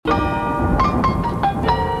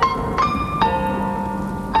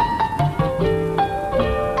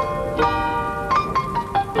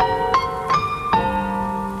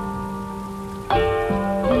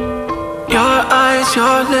eyes,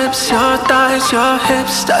 your lips, your thighs, your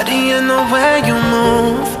hips, studying the way you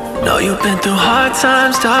move. Know you've been through hard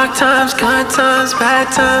times, dark times, good times,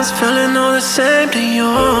 bad times, feeling all the same to you.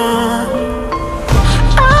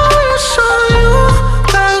 I wish on you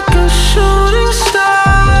like a shooting star.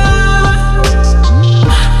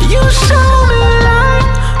 You show me light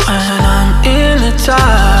when I'm in the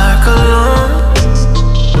dark alone.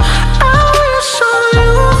 I wish on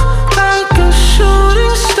you like a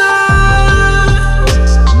shooting star.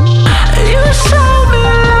 You show me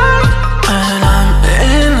light when I'm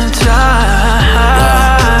in the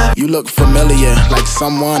dark. You look familiar, like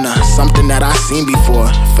someone or something that I seen before.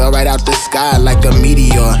 Fell right out the sky like a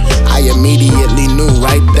meteor. I immediately knew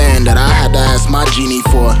right then that I had to ask my genie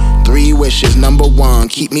for 3 wishes. Number 1,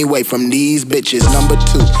 keep me away from these bitches. Number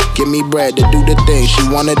 2, give me bread to do the things she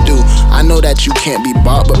wanna do. I know that you can't be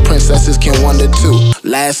bought, but princesses can wonder too.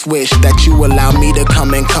 Last wish, that you allow me to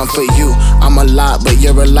come and comfort you. I'm a lot, but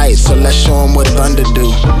you're a light, so let's show 'em what thunder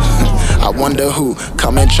do. I wonder who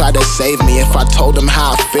come and try to save me if I told them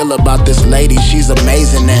how I feel about this lady. She's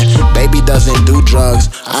amazing and baby doesn't do drugs.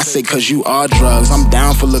 I say cause you are drugs. I'm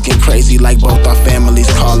down for looking crazy like both our families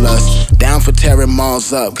call us. Down for tearing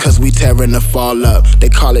malls up, cause we tearing the fall up. They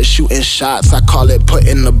call it shooting shots, I call it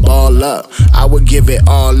putting the ball up. I would give it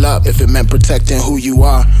all up if it meant protecting who you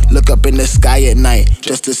are. Look up in the sky at night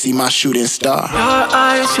just to see my shooting star. Your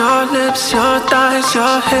eyes, your lips, your thighs,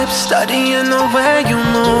 your hips, studying the way you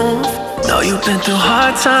move. Know you've been through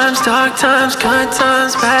hard times, dark times, good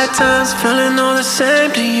times, bad times, feeling all the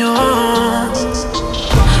same to you.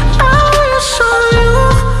 I wish on you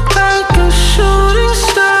like a shooting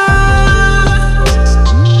star.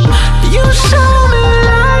 You show me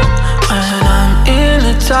light when I'm in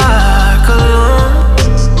the dark alone.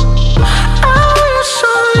 I wish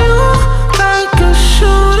on you like a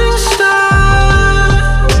shooting star.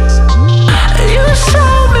 You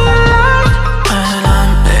show me light when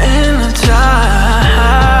I'm in the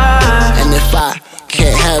dark. And if I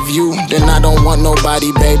can't have you, then I don't want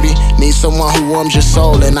nobody, baby. Need someone who warms your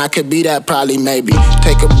soul, and I could be that probably, maybe.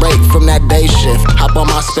 Take a break from that day shift, hop on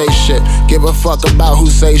my spaceship. Give a fuck about who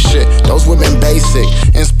say shit. Those women basic,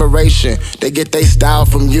 inspiration. They get they style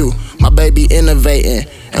from you. My baby innovating,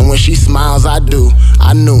 and when she smiles, I do.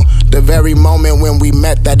 I knew the very moment when we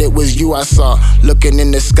met that it was you I saw. Looking in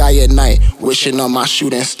the sky at night, wishing on my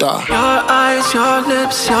shooting star. Your eyes, your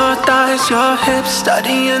lips, your thighs, your hips,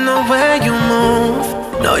 studying the way you move.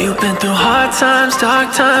 Know you've been through hard times,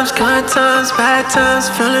 dark times, good times, bad times,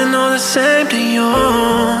 feeling all the same to you.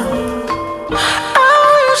 I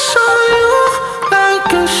wish on you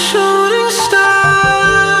like a shooting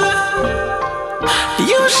star.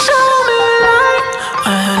 You show me light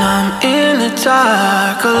when I'm in the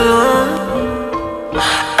dark alone.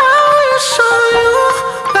 I wish on you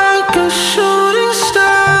like a shooting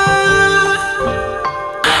star.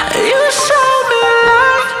 You show me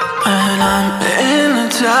light when I'm in the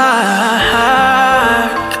dark.